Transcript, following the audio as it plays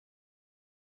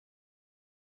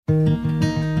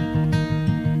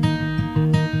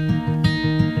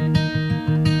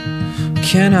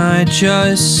Can I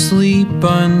just sleep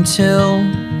until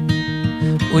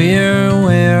we're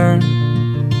where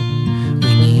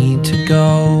we need to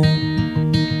go?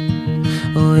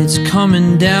 Well, it's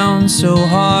coming down so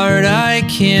hard I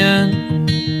can't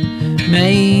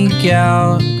make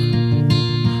out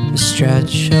the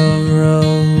stretch of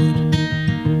road.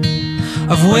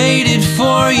 I've waited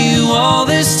for you all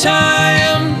this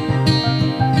time.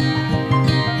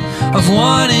 I've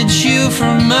wanted you for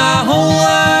my whole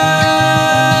life,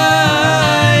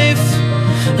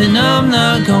 and I'm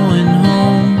not going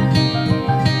home.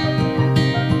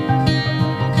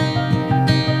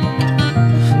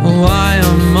 Why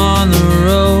I'm on the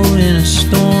road in a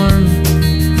storm,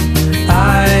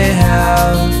 I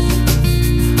have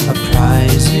a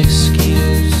prize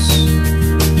excuse.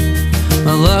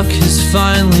 My luck has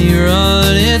finally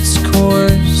run its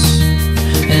course,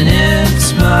 and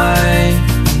it's my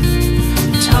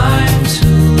time to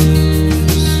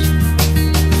lose.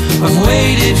 I've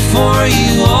waited for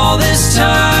you all this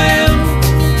time.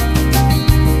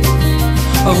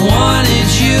 I've wanted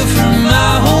you for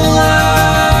my whole life,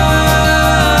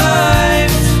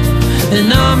 and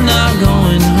I'm not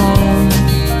going home.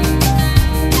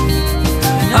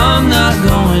 I'm not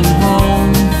going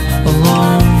home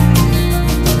alone.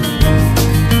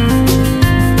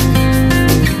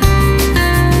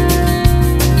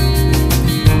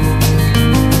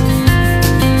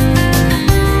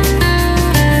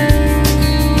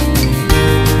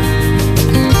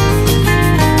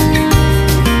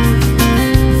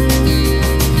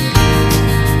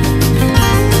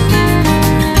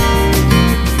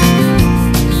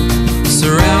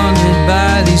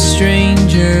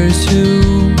 Strangers who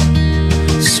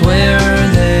swear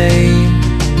they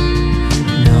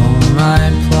know my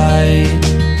plight,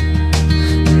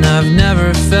 and I've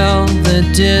never felt the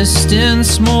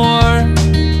distance more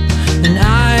than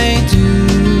I do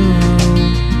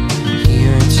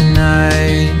here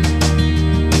tonight.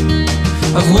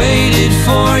 I've waited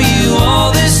for you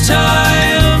all this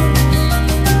time.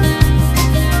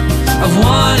 I've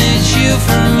wanted you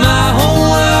for my whole